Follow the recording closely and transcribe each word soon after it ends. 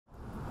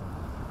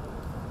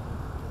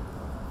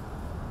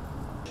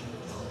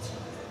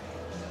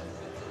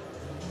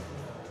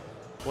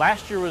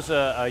Last year was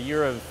a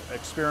year of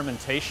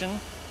experimentation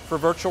for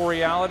virtual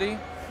reality,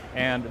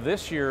 and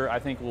this year I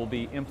think will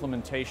be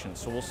implementation.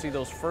 So we'll see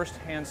those first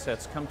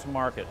handsets come to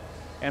market.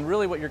 And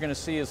really what you're going to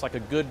see is like a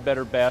good,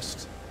 better,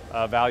 best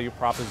value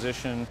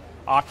proposition.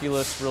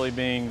 Oculus really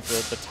being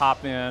the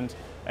top end,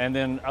 and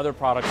then other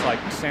products like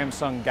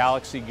Samsung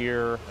Galaxy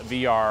Gear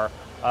VR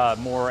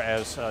more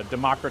as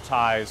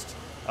democratized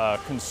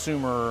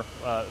consumer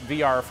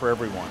VR for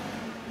everyone.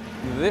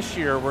 This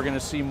year we're going to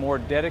see more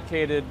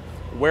dedicated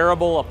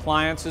wearable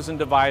appliances and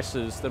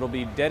devices that'll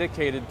be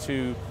dedicated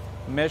to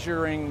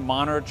measuring,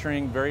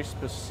 monitoring very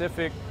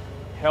specific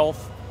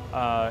health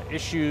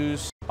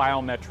issues,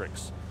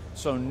 biometrics.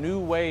 So new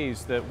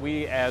ways that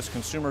we as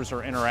consumers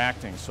are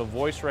interacting. So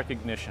voice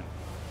recognition,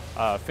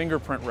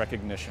 fingerprint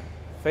recognition,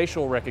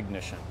 facial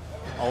recognition.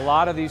 A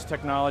lot of these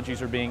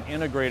technologies are being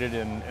integrated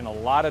in a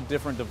lot of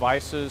different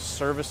devices,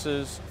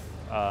 services,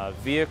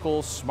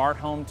 vehicles, smart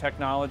home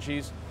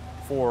technologies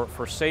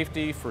for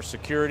safety, for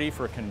security,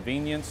 for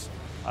convenience.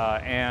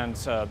 And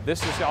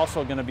this is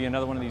also going to be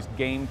another one of these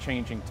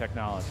game-changing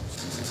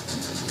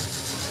technologies.